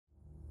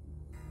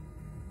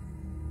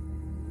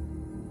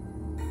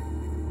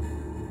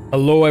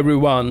Hello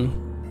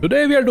everyone.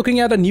 Today we are looking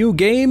at a new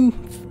game,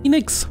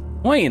 Phoenix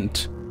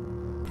Point.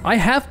 I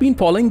have been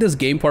following this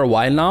game for a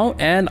while now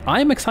and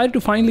I'm excited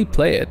to finally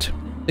play it.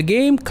 The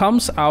game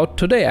comes out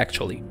today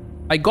actually.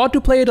 I got to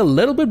play it a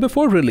little bit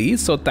before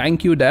release, so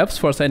thank you devs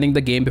for sending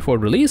the game before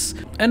release.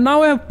 And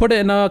now I have put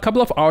in a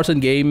couple of hours in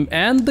game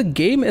and the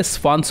game is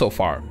fun so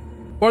far.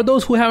 For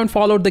those who haven't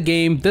followed the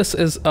game, this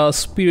is a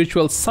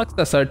spiritual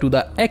successor to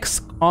the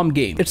XCOM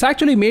game. It's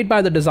actually made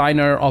by the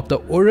designer of the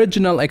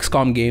original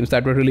XCOM games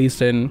that were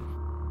released in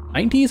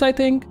 90s, I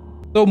think.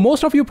 So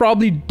most of you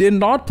probably did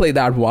not play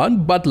that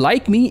one, but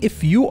like me,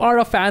 if you are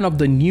a fan of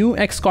the new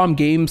XCOM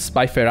games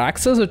by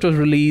Firaxis, it was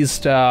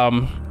released, I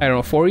don't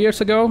know, 4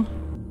 years ago.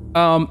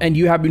 And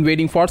you have been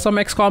waiting for some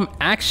XCOM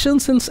action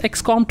since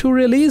XCOM 2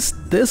 release,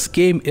 this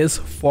game is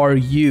for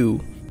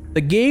you. The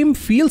game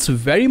feels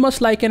very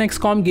much like an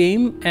XCOM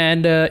game,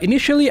 and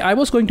initially I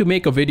was going to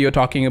make a video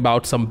talking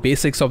about some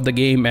basics of the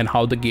game and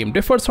how the game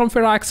differs from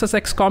Firaxis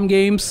XCOM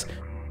games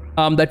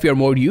that we are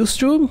more used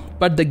to,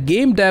 but the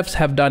game devs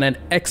have done an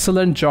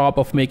excellent job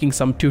of making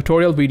some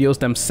tutorial videos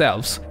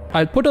themselves.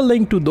 I'll put a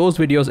link to those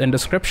videos in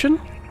description.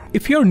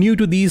 If you're new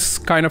to these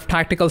kind of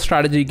tactical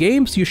strategy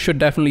games, you should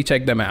definitely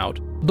check them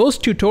out. Those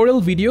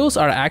tutorial videos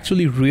are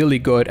actually really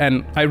good,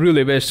 and I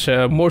really wish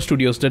more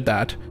studios did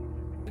that.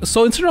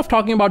 So instead of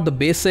talking about the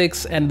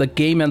basics and the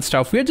game and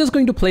stuff, we're just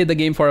going to play the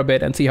game for a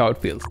bit and see how it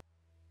feels. So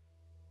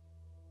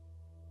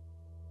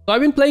I've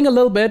been playing a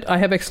little bit. I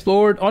have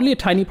explored only a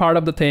tiny part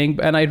of the thing,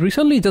 and I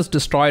recently just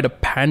destroyed a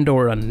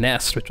Pandora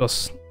nest, which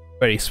was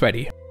very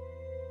sweaty.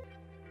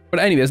 But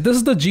anyways, this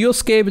is the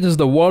Geoscape, which is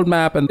the world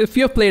map, and if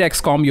you have played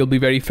XCOM, you'll be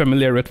very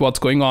familiar with what's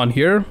going on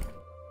here.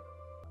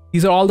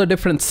 These are all the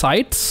different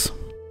sites.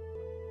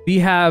 We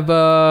have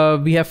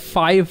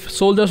 5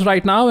 soldiers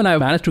right now, and I've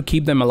managed to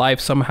keep them alive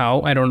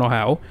somehow. I don't know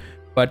how,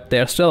 but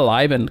they're still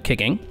alive and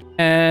kicking.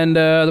 And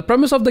the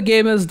premise of the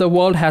game is the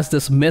world has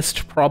this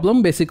mist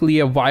problem, basically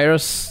a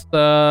virus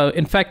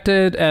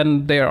infected,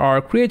 and there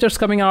are creatures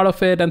coming out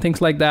of it and things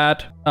like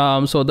that.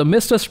 So the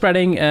mist is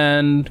spreading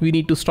and we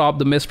need to stop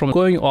the mist from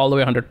going all the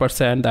way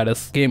 100%. That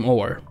is game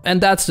over.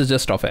 And that's the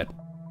gist of it.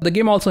 The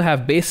game also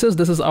have bases.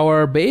 This is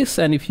our base,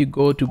 and if you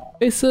go to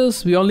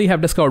bases, we only have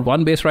discovered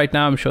one base right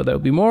now. I'm sure there'll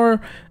be more,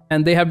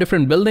 and they have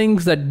different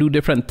buildings that do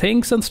different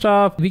things and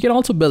stuff. We can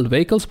also build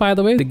vehicles, by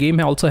the way. The game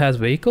also has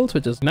vehicles,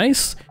 which is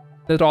nice.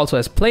 It also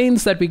has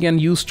planes that we can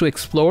use to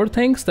explore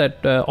things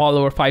that all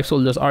our 5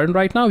 soldiers are in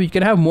right now. We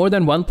can have more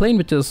than one plane,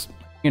 which is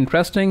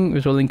interesting,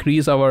 which will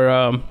increase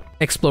our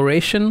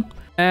exploration.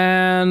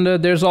 And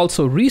there's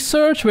also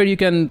research where you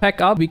can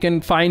pick up, we can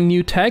find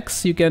new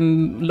techs, you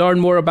can learn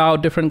more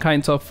about different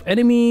kinds of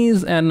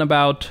enemies and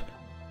about,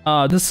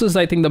 this is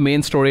I think the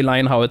main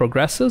storyline, how it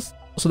progresses.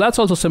 So that's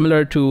also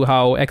similar to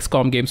how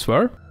XCOM games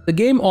were. The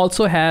game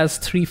also has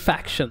 3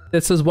 factions.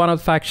 This is one of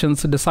the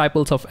factions,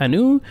 Disciples of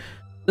Anu.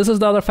 This is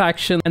the other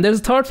faction, and there's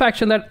a third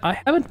faction that I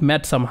haven't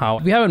met somehow.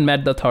 We haven't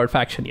met the third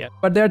faction yet,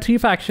 but there are 3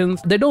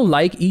 factions. They don't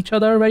like each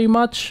other very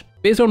much.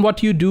 Based on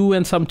what you do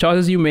and some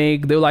choices you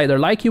make, they'll either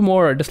like you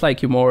more or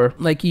dislike you more.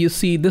 Like you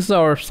see, this is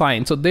our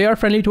sign. So they are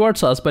friendly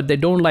towards us, but they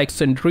don't like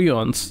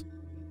Centurions.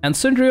 And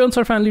Centurions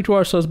are friendly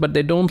towards us, but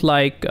they don't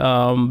like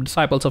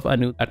Disciples of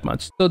Anu that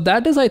much. So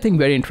that is, I think,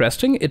 very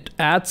interesting. It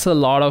adds a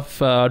lot of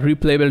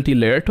replayability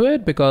layer to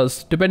it,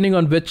 because depending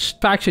on which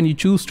faction you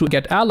choose to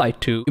get allied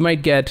to, you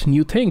might get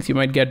new things, you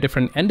might get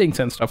different endings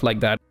and stuff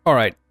like that. All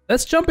right,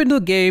 let's jump into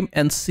the game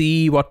and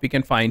see what we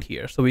can find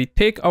here. So we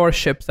take our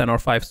ships and our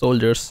 5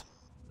 soldiers.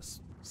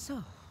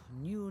 So,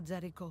 New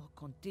Jericho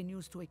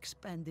continues to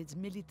expand its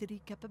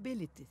military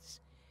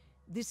capabilities,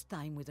 this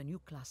time with a new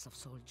class of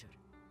soldier.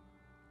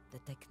 The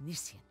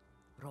technician,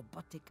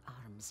 robotic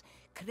arms,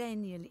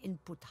 cranial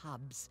input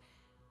hubs.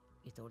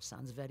 It all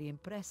sounds very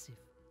impressive,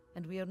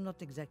 and we are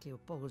not exactly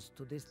opposed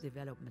to this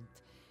development.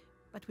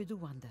 But we do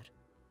wonder,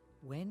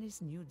 when is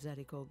New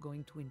Jericho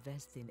going to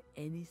invest in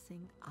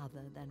anything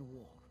other than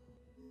war?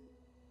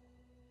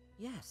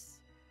 Yes.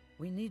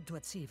 We need to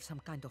achieve some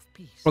kind of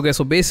peace. Okay,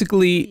 so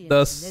basically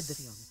the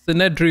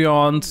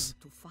Synedrion's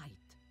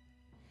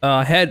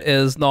head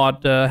is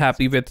not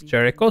happy with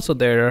Jericho, so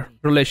their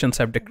relations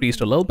have decreased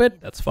a little bit.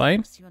 That's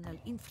fine.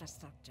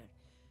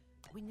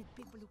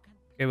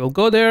 Okay, we'll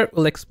go there.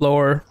 We'll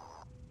explore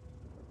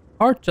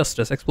Art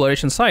Justice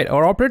Exploration Site.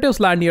 Our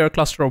operatives land near a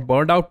cluster of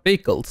burned out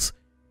vehicles.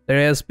 There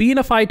has been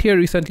a fight here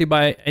recently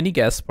by any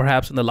guess,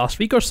 perhaps in the last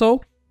week or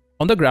so.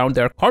 On the ground,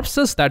 there are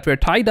corpses that were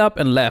tied up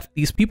and left.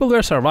 These people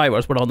were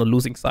survivors, but on the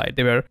losing side.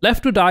 They were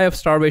left to die of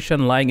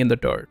starvation lying in the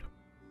dirt.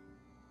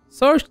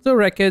 Search the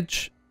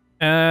wreckage.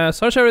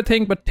 Search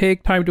everything, but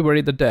take time to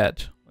bury the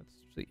dead. Let's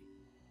see.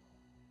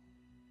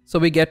 So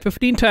we get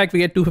 15 tech, we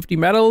get 250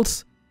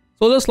 medals.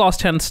 Soldiers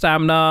lost 10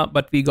 stamina,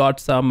 but we got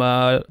some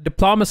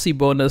diplomacy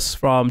bonus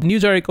from New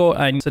Jericho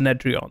and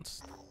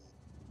Synedrions.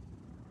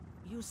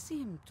 You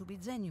seem to be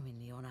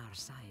genuinely on our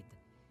side.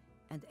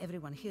 And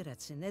everyone here at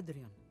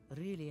Synedrion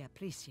really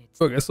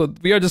appreciates Okay, so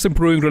we are just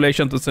improving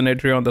relations with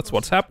Synedrion. That's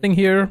what's happening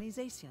here.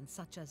 organizations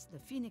such as the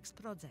Phoenix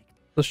Project.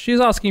 So she's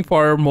asking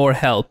for more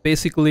help,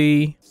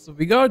 basically. So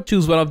we gotta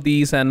choose one of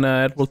these, and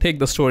it will take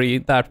the story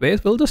that way.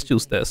 We'll just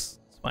choose this.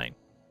 It's fine.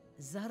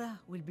 Zara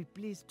will be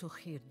pleased to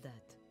hear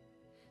that.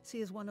 She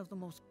is one of the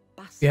most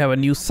We have a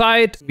new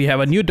site. We have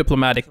a new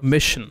diplomatic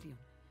mission.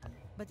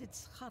 But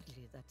it's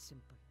hardly that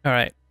simple. All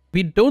right.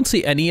 We don't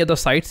see any other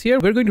sites here.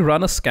 We're going to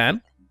run a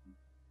scan.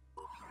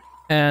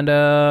 And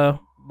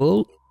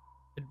we'll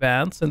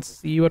advance and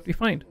see what we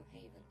find.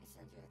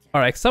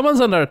 All right.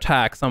 Someone's under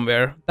attack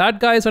somewhere. That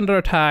guy's under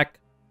attack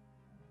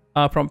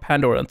from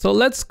Pandoran. So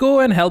let's go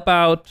and help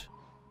out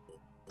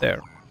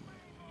there.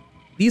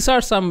 These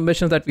are some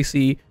missions that we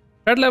see.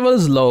 Threat level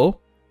is low.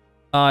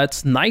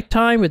 It's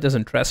nighttime, which is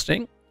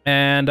interesting.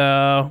 And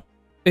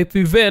if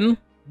we win,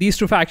 these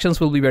two factions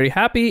will be very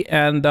happy,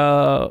 and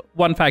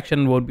one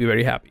faction won't be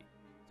very happy.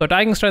 So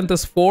attacking strength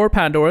is 4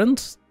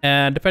 Pandorans,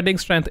 and defending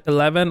strength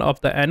 11 of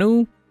the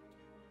Anu.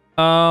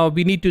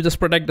 We need to just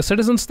protect the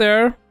citizens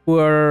there who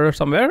are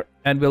somewhere,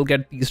 and we'll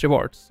get these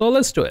rewards. So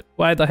let's do it.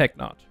 Why the heck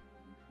not?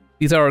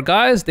 These are our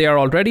guys. They are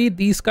all ready.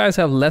 These guys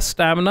have less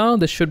stamina.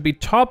 This should be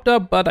topped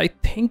up, but I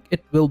think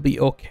it will be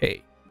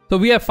okay. So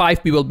we have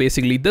 5 people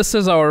basically. This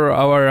is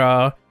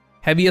our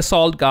heavy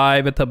assault guy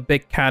with a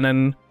big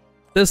cannon.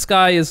 This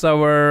guy is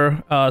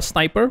our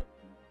sniper.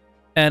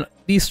 And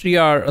these 3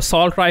 are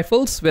assault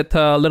rifles with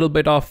a little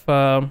bit of...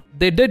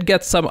 they did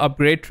get some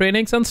upgrade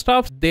trainings and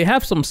stuff. They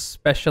have some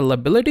special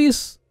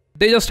abilities.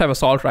 They just have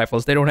assault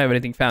rifles. They don't have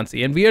anything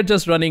fancy. And we are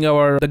just running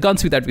the gun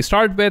suite that we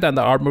started with and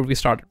the armor we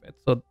started with.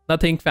 So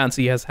nothing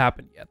fancy has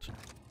happened yet.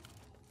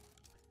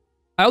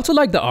 I also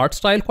like the art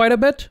style quite a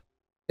bit.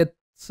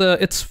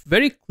 It's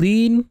very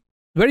clean,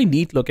 very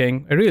neat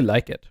looking. I really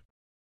like it.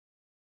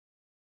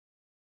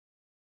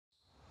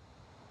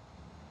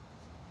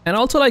 And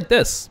also like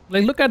this.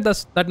 Like, look at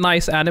this, that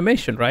nice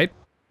animation, right?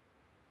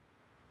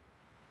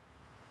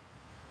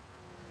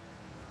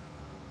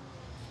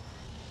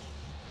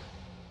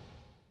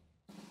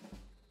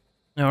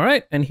 All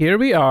right, and here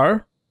we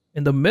are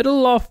in the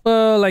middle of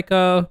like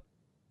a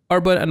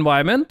urban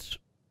environment.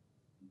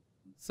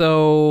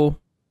 So,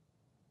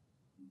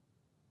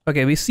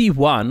 okay, we see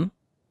one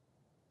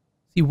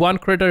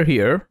critter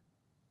here,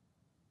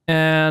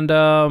 and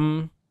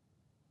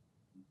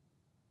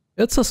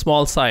it's a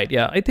small site.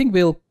 Yeah, I think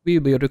we'll be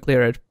able to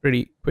clear it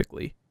pretty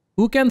quickly.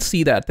 Who can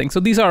see that thing? So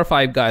these are our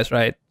 5 guys,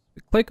 right?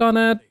 We click on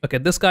it. Okay,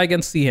 this guy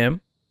can see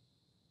him.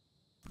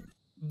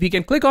 We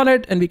can click on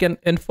it and we can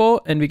info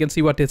and we can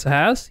see what it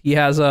has. He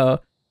has a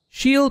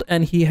shield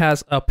and he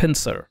has a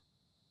pincer.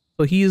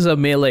 So he's a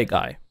melee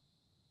guy.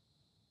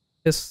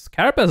 His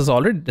carapace is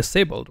already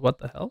disabled. What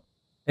the hell?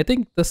 I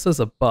think this is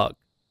a bug.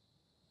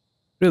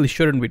 Really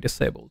shouldn't be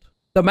disabled.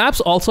 The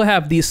maps also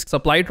have these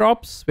supply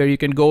drops where you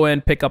can go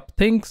and pick up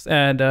things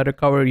and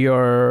recover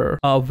your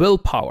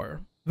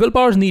willpower.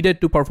 Willpower is needed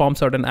to perform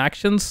certain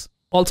actions.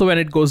 Also, when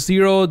it goes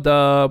 0,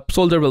 the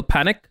soldier will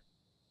panic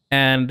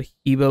and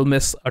he will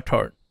miss a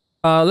turn.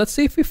 Let's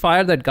see if we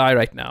fire that guy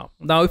right now.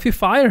 Now, if you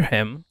fire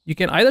him, you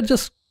can either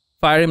just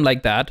fire him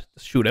like that,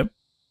 just shoot him,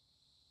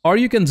 or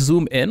you can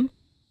zoom in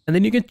and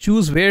then you can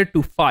choose where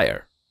to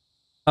fire.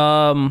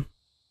 So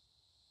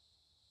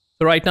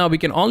right now we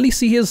can only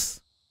see his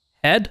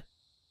head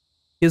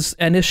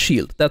and his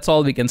shield. That's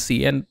all we can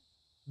see. And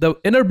the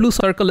inner blue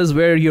circle is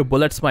where your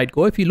bullets might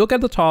go. If you look at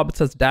the top, it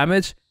says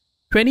damage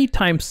 20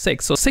 times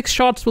 6. So 6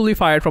 shots will be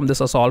fired from this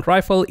assault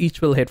rifle.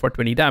 Each will hit for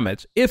 20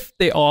 damage if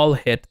they all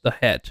hit the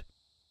head.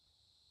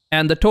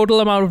 And the total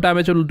amount of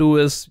damage it will do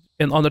is,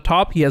 on the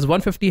top, he has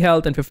 150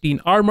 health and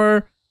 15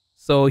 armor.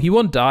 So he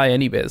won't die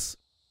anyways.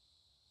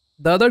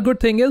 The other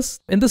good thing is,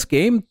 in this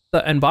game,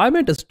 the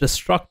environment is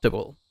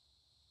destructible.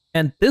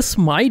 And this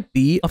might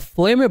be a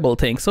flammable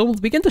thing. So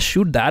we can just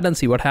shoot that and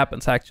see what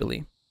happens,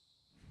 actually.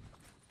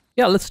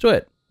 Yeah, let's do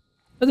it.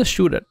 Let's just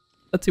shoot it.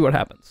 Let's see what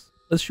happens.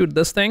 Let's shoot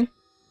this thing.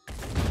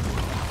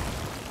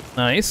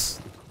 Nice.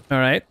 All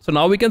right. So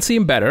now we can see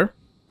him better.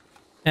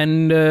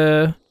 And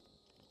I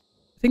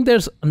think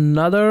there's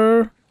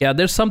another... Yeah,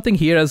 there's something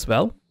here as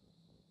well.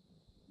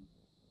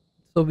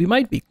 So we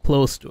might be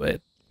close to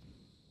it.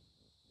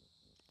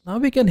 Now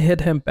we can hit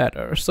him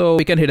better. So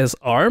we can hit his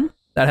arm.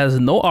 That has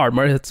no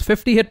armor. It's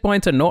 50 hit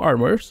points and no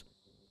armors.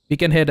 We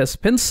can hit his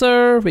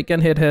pincer. We can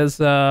hit his...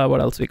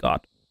 what else we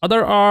got?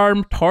 Other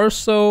arm,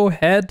 torso,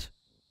 head,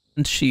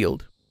 and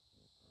shield.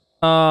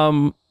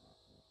 And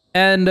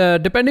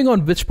depending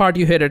on which part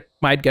you hit, it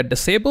might get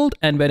disabled.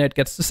 And when it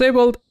gets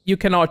disabled, you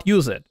cannot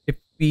use it. If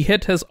we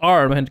hit his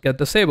arm and get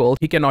disabled,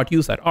 he cannot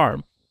use that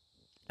arm.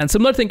 And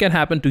similar thing can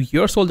happen to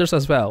your soldiers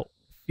as well.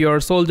 If your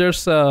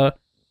soldiers'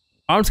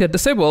 arms get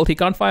disabled, he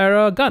can't fire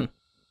a gun.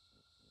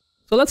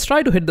 So let's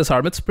try to hit this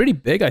arm. It's pretty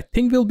big. I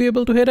think we'll be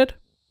able to hit it.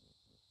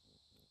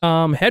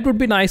 Head would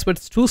be nice, but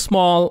it's too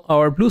small.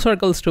 Our blue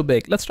circle is too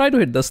big. Let's try to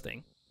hit this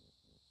thing.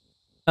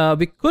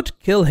 We could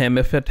kill him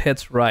if it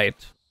hits right.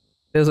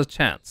 There's a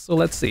chance. So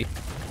let's see.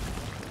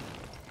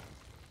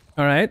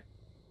 All right.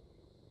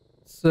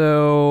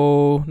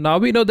 So now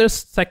we know there's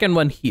second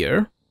one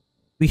here.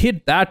 We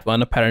hit that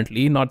one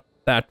apparently, not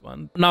that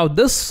one. Now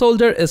this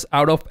soldier is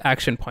out of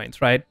action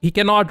points, right? He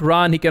cannot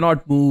run, he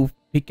cannot move,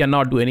 he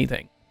cannot do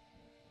anything.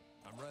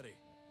 I'm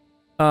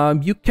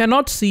ready. You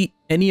cannot see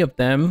any of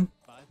them.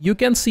 You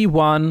can see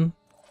one,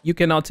 you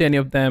cannot see any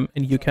of them,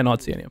 and you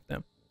cannot see any of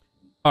them.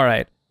 All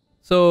right.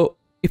 So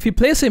if you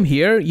place him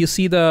here, you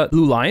see the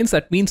blue lines.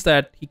 That means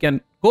that he can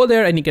go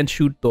there and he can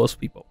shoot those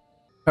people.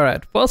 All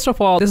right. First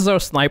of all, this is our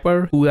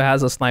sniper who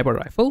has a sniper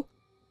rifle.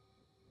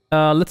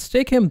 Let's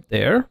take him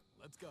there.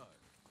 Let's go.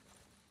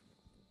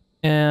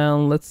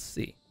 And let's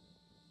see.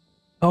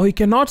 Oh, he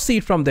cannot see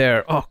it from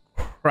there. Oh,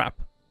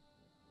 crap.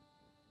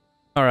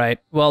 All right.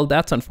 Well,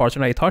 that's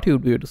unfortunate. I thought he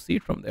would be able to see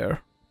it from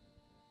there.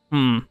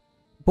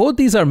 Both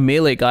these are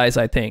melee guys,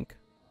 I think.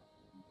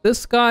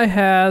 This guy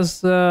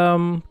has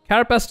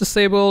carapace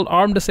disabled,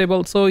 arm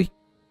disabled. So,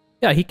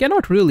 yeah, he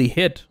cannot really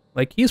hit.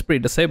 Like, he's pretty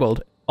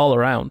disabled all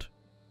around.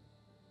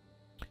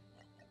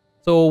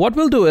 So what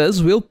we'll do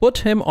is we'll put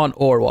him on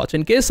Overwatch.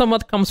 In case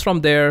someone comes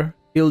from there,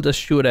 he'll just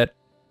shoot it.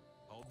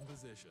 Hold in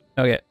position.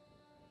 Okay.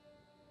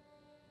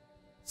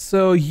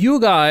 So you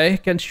guy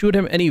can shoot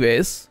him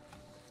anyways.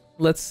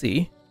 Let's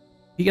see.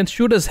 He can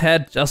shoot his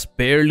head just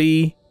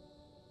barely.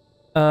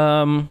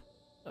 Might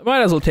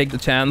as well take the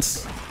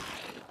chance.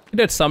 He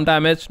did some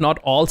damage. Not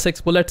all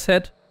 6 bullets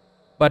hit.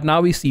 But now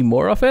we see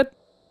more of it.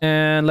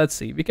 And let's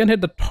see. We can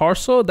hit the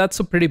torso. That's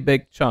a pretty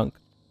big chunk.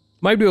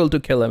 Might be able to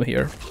kill him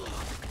here.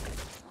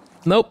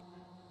 Nope,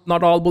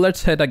 not all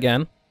bullets hit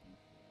again.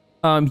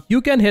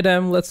 You can hit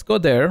him. Let's go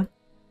there.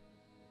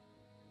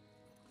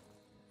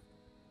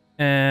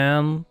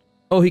 And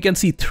oh, he can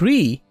see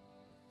 3.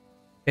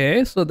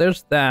 Okay, so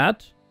there's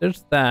that.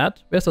 There's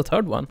that. Where's the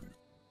third one?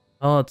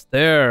 Oh, it's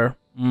there.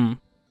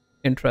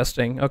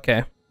 Interesting.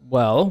 Okay,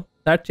 well,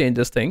 that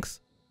changes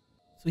things.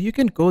 So you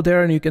can go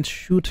there and you can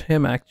shoot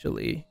him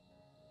actually.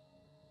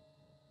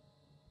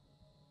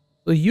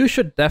 So you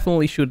should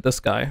definitely shoot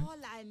this guy.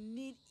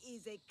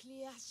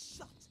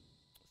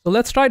 So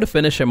let's try to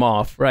finish him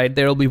off, right?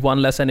 There will be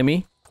one less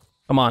enemy.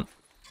 Come on.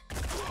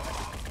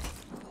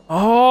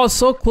 Oh,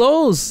 so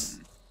close.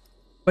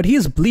 But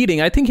he's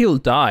bleeding. I think he'll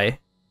die.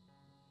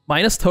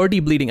 Minus 30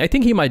 bleeding. I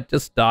think he might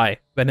just die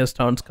when his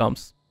turn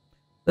comes.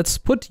 Let's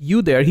put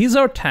you there. He's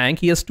our tank.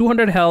 He has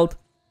 200 health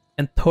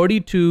and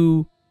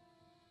 32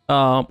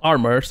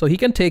 armor. So he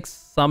can take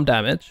some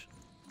damage.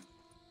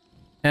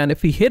 And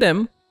if we hit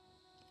him,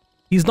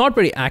 he's not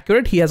very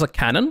accurate. He has a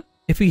cannon.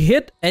 If we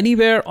hit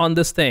anywhere on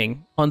this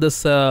thing, on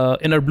this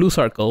inner blue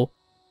circle,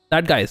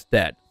 that guy is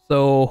dead.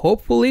 So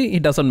hopefully he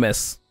doesn't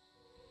miss.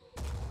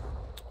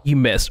 He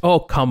missed. Oh,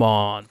 come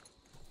on.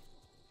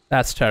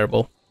 That's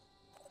terrible.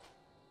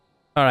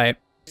 All right.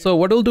 So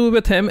what we'll do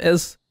with him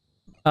is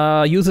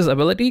use his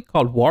ability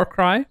called War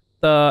Cry.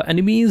 The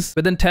enemies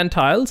within 10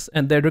 tiles,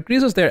 and that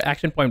decreases their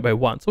action point by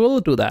 1. So we'll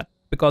do that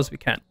because we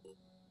can.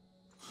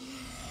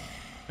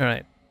 All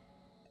right.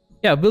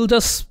 Yeah, we'll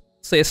just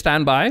say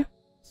standby,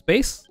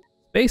 space.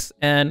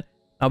 And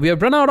now we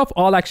have run out of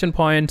all action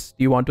points.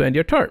 Do you want to end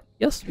your turn?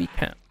 Yes, we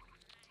can.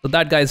 So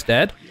that guy's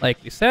dead,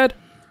 like we said.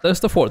 There's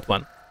the 4th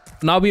one.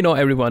 Now we know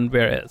everyone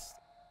where is.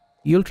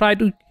 You'll try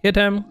to hit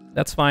him.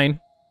 That's fine.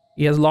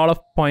 He has a lot of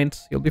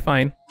points. He'll be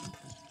fine.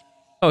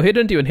 Oh, he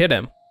didn't even hit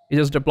him. He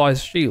just deploys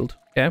his shield.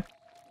 Okay.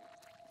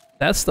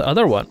 That's the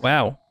other one.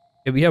 Wow.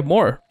 Okay, we have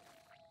more.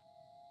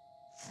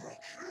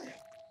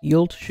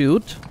 Yield,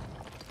 shoot.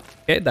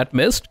 Okay, that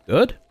missed.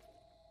 Good.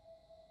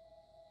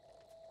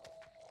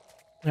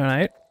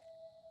 Alright.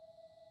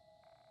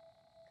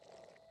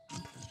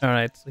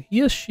 Alright, so he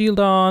has shield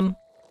on.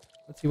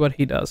 Let's see what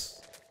he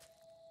does.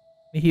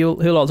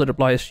 He'll also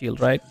deploy his shield,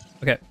 right?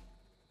 Okay.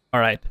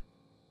 Alright.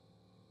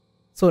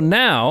 So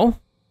now,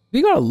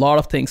 we got a lot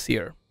of things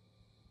here.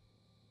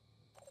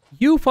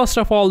 You first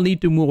of all need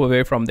to move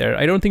away from there.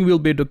 I don't think we'll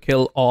be able to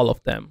kill all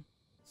of them.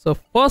 So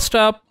first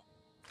up,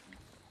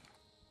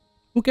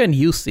 who can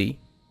you see?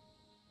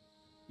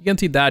 You can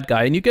see that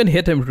guy and you can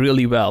hit him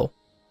really well.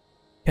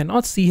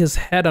 Cannot see his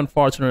head,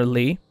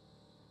 unfortunately. You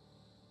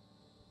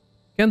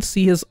can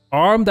see his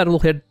arm that will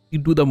hit you,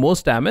 do the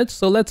most damage.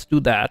 So let's do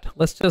that.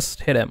 Let's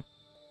just hit him.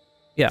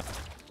 Yeah.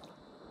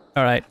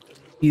 All right.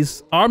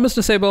 His arm is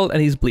disabled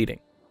and he's bleeding.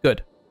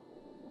 Good.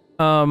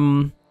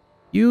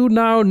 You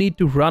now need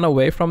to run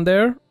away from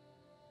there. A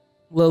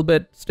little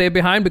bit. Stay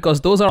behind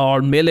because those are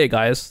our melee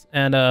guys.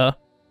 And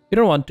you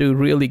don't want to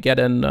really get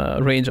in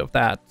range of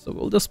that. So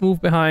we'll just move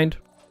behind.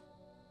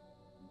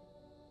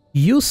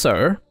 You,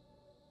 sir.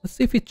 Let's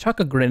see if we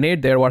chuck a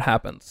grenade there, what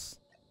happens.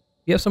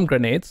 We have some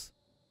grenades.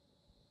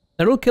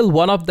 That will kill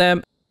one of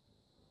them.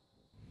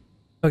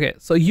 Okay,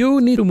 so you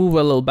need to move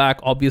a little back,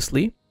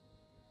 obviously.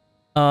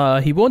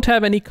 He won't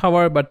have any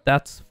cover, but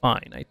that's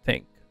fine, I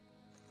think.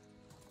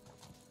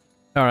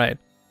 Alright.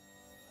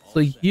 So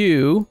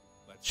you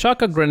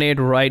chuck a grenade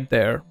right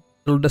there.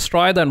 It'll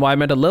destroy the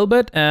environment a little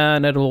bit,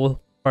 and it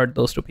will hurt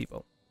those 2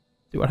 people.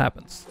 See what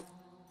happens.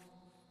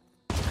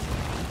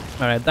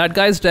 Alright, that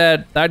guy's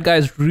dead. That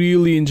guy's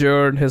really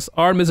injured. His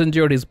arm is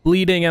injured. He's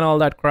bleeding and all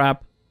that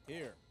crap.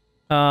 Here.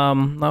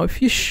 Now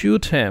if you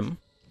shoot him,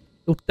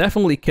 you'll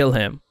definitely kill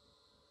him.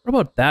 What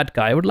about that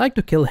guy? I would like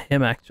to kill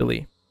him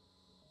actually.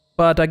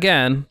 But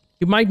again,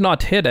 he might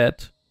not hit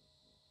it.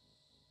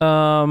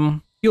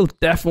 He'll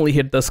definitely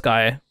hit this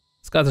guy.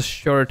 This guy's a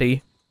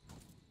surety.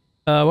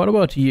 What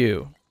about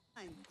you?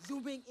 I'm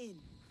zooming in.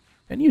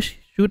 Can you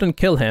shoot and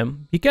kill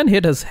him? He can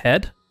hit his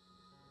head.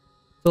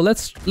 So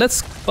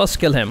let's first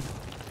kill him.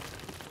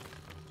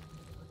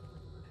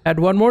 Add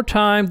one more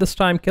time. This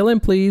time, kill him,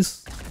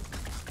 please.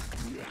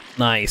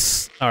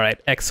 Nice. All right,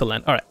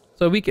 excellent. All right,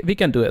 so we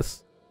can do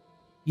this.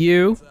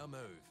 You That's our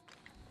move.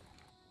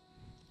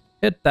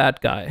 hit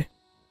that guy.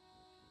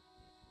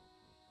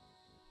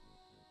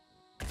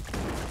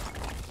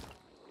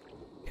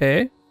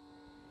 Okay,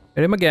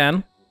 hit him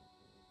again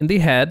in the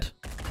head.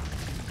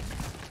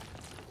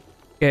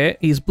 Okay,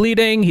 he's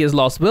bleeding. He has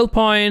lost will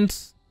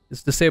points.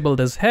 He's disabled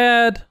his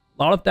head.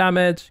 A lot of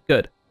damage.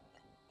 Good.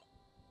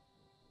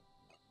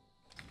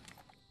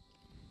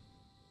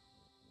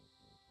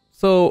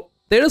 So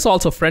there is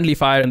also friendly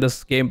fire in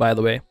this game, by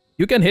the way.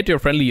 You can hit your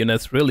friendly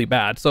units really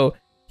bad. So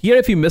here,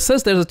 if he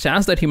misses, there's a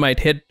chance that he might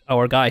hit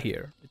our guy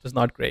here, which is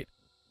not great.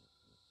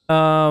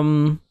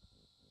 So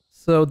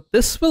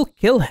this will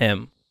kill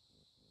him.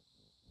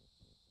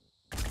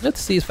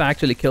 Let's see if it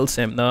actually kills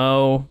him.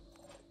 No.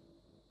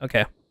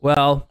 Okay.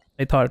 Well,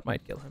 I thought it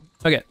might kill him.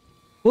 Okay.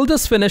 We'll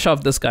just finish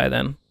off this guy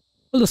then.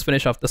 We'll just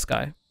finish off this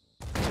guy.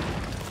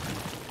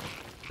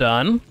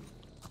 Done.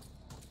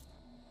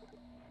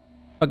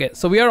 Okay,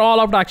 so we are all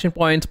out of action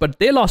points, but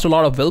they lost a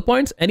lot of will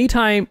points.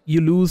 Anytime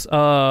you lose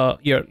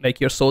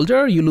your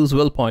soldier, you lose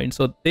will points.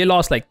 So they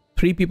lost like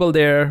 3 people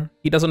there.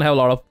 He doesn't have a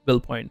lot of will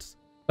points.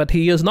 But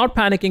he is not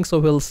panicking,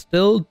 so he'll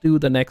still do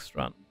the next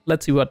run.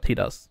 Let's see what he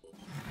does.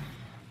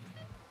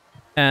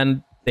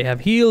 And they have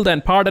healed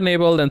and part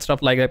enabled and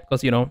stuff like that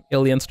because, you know,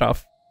 alien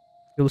stuff.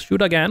 He'll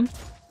shoot again.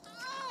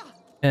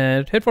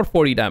 And hit for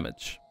 40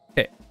 damage.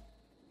 Okay.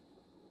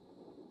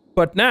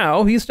 But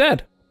now he's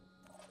dead.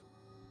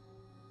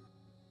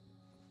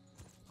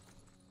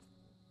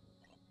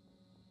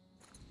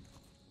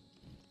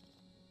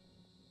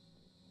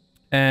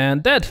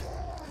 And dead.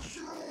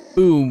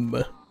 Boom.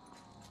 Well,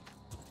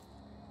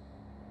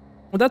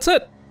 that's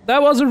it.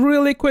 That was a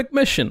really quick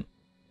mission.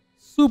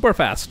 Super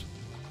fast.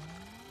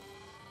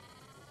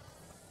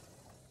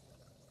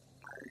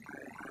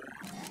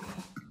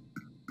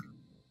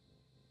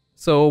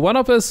 So one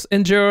of us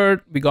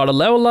injured, we got a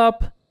level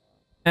up,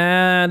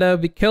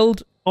 and we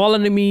killed all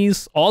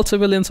enemies. All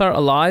civilians are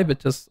alive,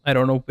 which is, I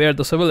don't know where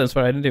the civilians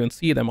were. I didn't even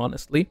see them,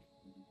 honestly.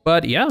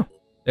 But yeah,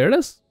 there it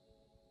is.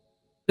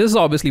 This is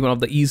obviously one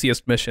of the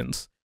easiest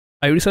missions.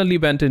 I recently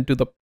went into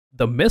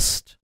the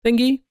mist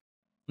thingy.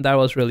 That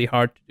was really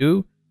hard to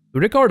do. We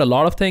recovered a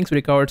lot of things. We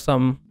recovered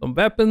some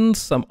weapons,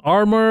 some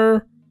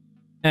armor,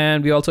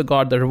 and we also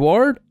got the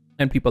reward,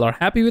 and people are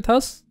happy with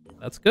us.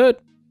 That's good.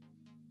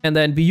 And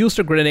then we used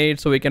a grenade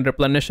so we can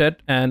replenish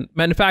it. And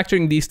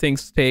manufacturing these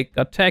things take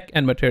a tech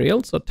and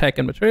material. So tech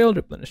and material,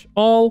 replenish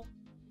all,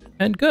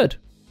 and good.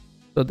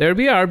 So there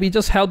we are. We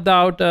just helped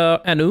out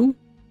Anu.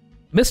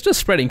 Mist is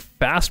spreading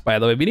fast, by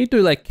the way. We need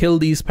to like kill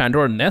these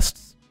Pandora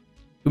nests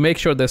to make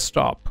sure they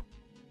stop.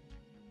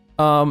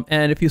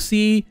 And if you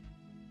see,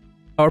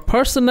 our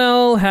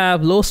personnel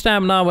have low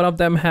stamina. One of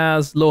them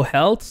has low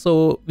health,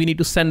 so we need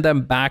to send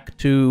them back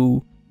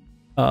to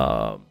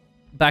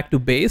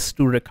base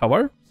to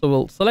recover. So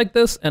we'll select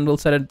this and we'll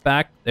set it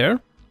back there.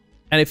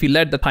 And if you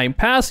let the time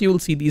pass, you will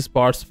see these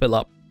bars fill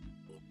up.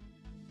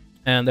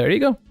 And there you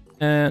go.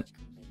 And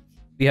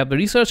we have the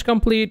research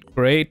complete.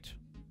 Great.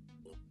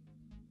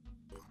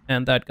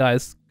 And that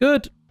guy's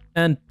good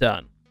and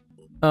done.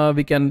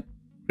 We can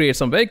create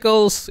some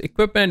vehicles,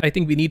 equipment. I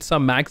think we need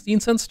some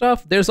magazines and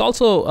stuff. There's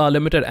also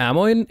limited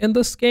ammo in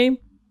this game.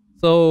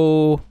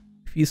 So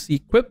if you see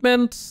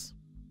equipment,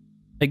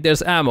 like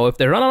there's ammo. If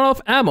they run out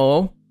of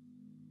ammo,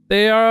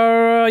 they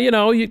are,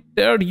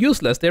 they're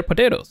useless. They're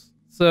potatoes.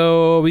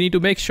 So we need to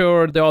make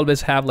sure they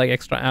always have like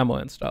extra ammo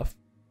and stuff.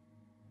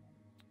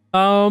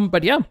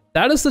 But yeah,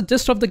 that is the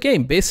gist of the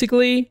game.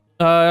 Basically,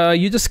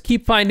 you just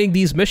keep finding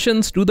these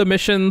missions, do the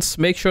missions,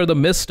 make sure the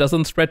mist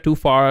doesn't spread too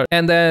far.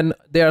 And then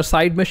there are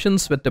side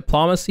missions with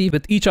diplomacy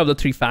with each of the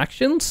 3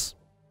 factions.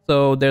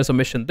 So there's a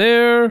mission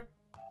there.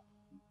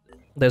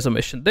 There's a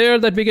mission there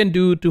that we can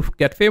do to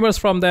get favors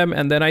from them.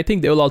 And then I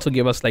think they'll also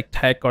give us like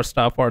tech or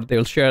stuff, or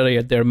they'll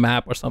share their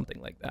map or something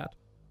like that.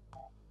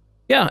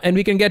 Yeah, and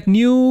we can get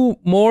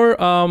more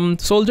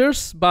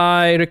soldiers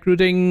by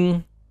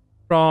recruiting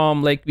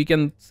from, like, we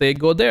can say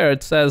go there.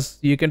 It says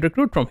you can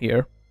recruit from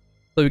here.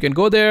 So we can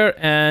go there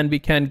and we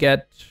can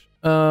get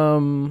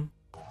A1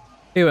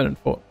 and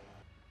 4.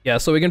 Yeah,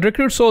 so we can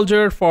recruit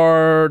soldier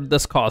for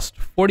this cost.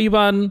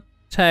 41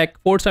 tech,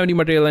 470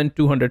 material, and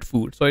 200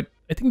 food. So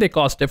I think they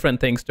cost different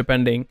things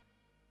depending.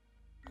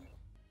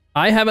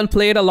 I haven't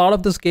played a lot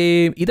of this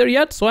game either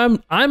yet, so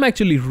I'm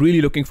actually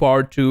really looking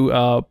forward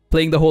to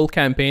playing the whole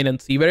campaign and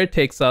see where it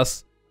takes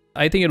us.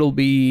 I think it'll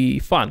be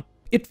fun.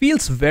 It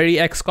feels very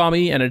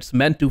XCOM-y, and it's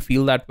meant to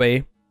feel that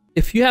way.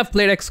 If you have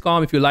played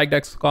XCOM, if you liked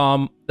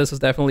XCOM, this is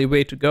definitely a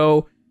way to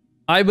go.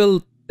 I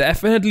will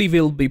definitely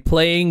will be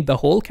playing the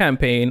whole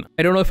campaign.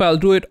 I don't know if I'll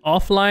do it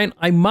offline.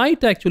 I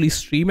might actually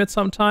stream it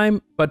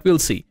sometime, but we'll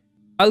see.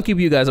 I'll keep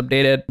you guys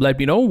updated. Let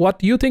me know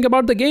what you think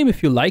about the game.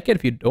 If you like it,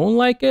 if you don't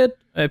like it,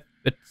 if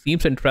it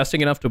seems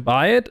interesting enough to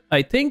buy it.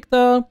 I think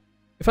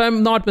if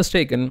I'm not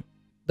mistaken,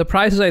 the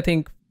price is, I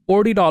think,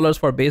 $40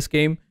 for base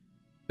game,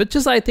 which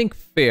is, I think,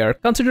 fair,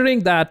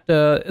 considering that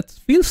it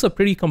feels a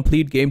pretty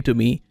complete game to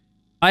me.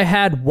 I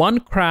had one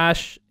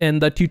crash in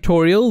the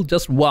tutorial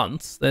just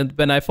once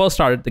when I first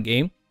started the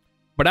game,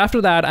 but after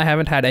that, I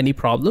haven't had any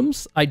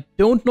problems. I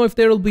don't know if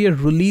there will be a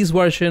release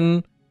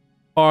version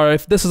or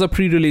if this is a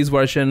pre-release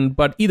version,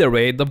 but either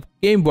way, the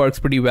game works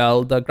pretty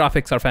well. The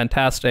graphics are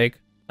fantastic.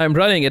 I'm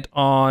running it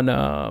on,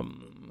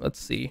 let's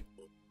see,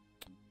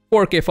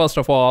 4K first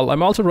of all.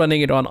 I'm also running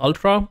it on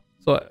Ultra,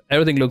 so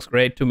everything looks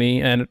great to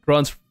me and it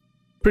runs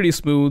pretty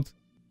smooth.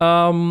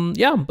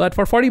 Yeah, but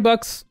for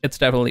 $40, it's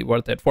definitely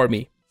worth it for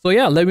me. So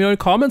yeah, let me know in the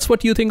comments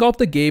what you think of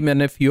the game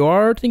and if you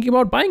are thinking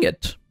about buying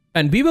it.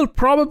 And we will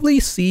probably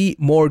see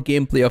more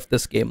gameplay of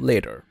this game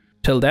later.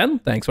 Till then,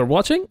 thanks for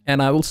watching,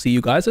 and I will see you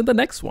guys in the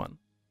next one.